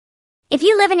If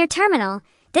you live in your terminal,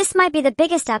 this might be the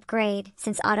biggest upgrade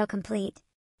since autocomplete.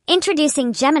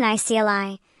 Introducing Gemini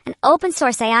CLI, an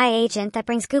open-source AI agent that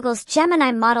brings Google's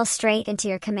Gemini model straight into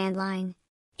your command line.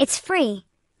 It's free,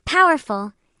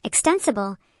 powerful,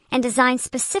 extensible, and designed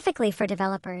specifically for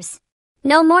developers.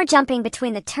 No more jumping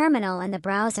between the terminal and the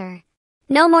browser.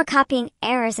 No more copying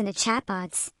errors into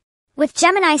chatbots. With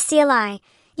Gemini CLI,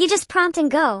 you just prompt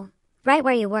and go, right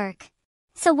where you work.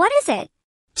 So what is it?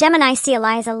 Gemini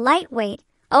CLI is a lightweight,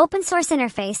 open-source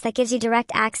interface that gives you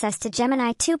direct access to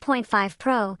Gemini 2.5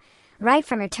 Pro, right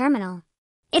from your terminal.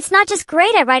 It's not just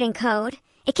great at writing code,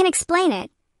 it can explain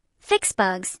it, fix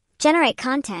bugs, generate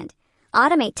content,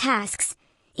 automate tasks,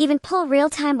 even pull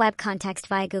real-time web context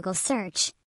via Google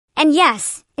search. And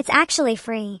yes, it's actually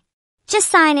free. Just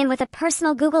sign in with a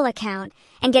personal Google account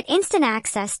and get instant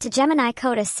access to Gemini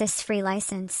Code Assist's free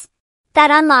license. That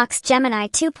unlocks Gemini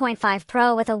 2.5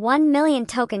 Pro with a 1 million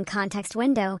token context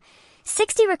window,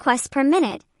 60 requests per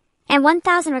minute, and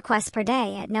 1,000 requests per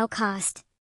day at no cost.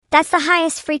 That's the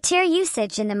highest free tier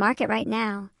usage in the market right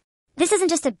now. This isn't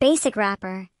just a basic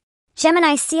wrapper.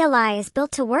 Gemini CLI is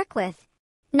built to work with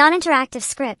non-interactive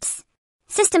scripts,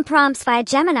 system prompts via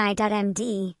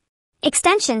Gemini.md,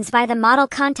 extensions via the Model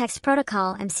Context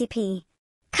Protocol MCP,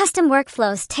 custom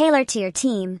workflows tailored to your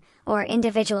team or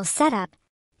individual setup.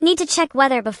 Need to check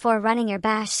weather before running your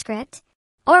bash script?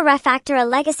 Or refactor a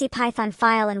legacy Python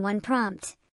file in one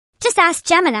prompt? Just ask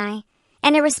Gemini,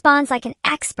 and it responds like an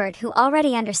expert who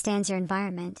already understands your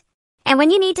environment. And when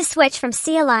you need to switch from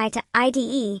CLI to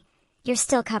IDE, you're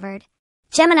still covered.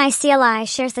 Gemini CLI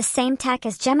shares the same tech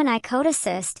as Gemini Code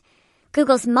Assist,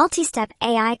 Google's multi-step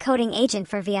AI coding agent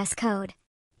for VS Code.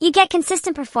 You get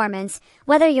consistent performance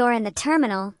whether you're in the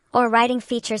terminal or writing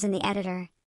features in the editor.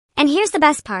 And here's the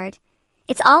best part.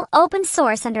 It's all open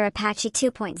source under Apache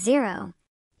 2.0.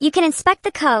 You can inspect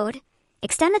the code,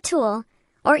 extend the tool,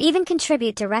 or even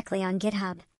contribute directly on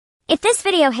GitHub. If this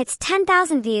video hits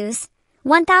 10,000 views,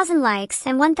 1,000 likes,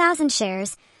 and 1,000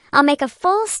 shares, I'll make a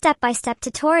full step-by-step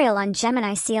tutorial on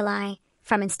Gemini CLI,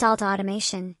 from install to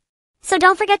automation. So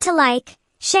don't forget to like,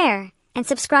 share, and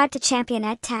subscribe to Champion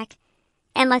EdTech,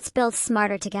 and let's build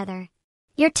smarter together.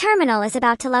 Your terminal is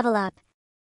about to level up.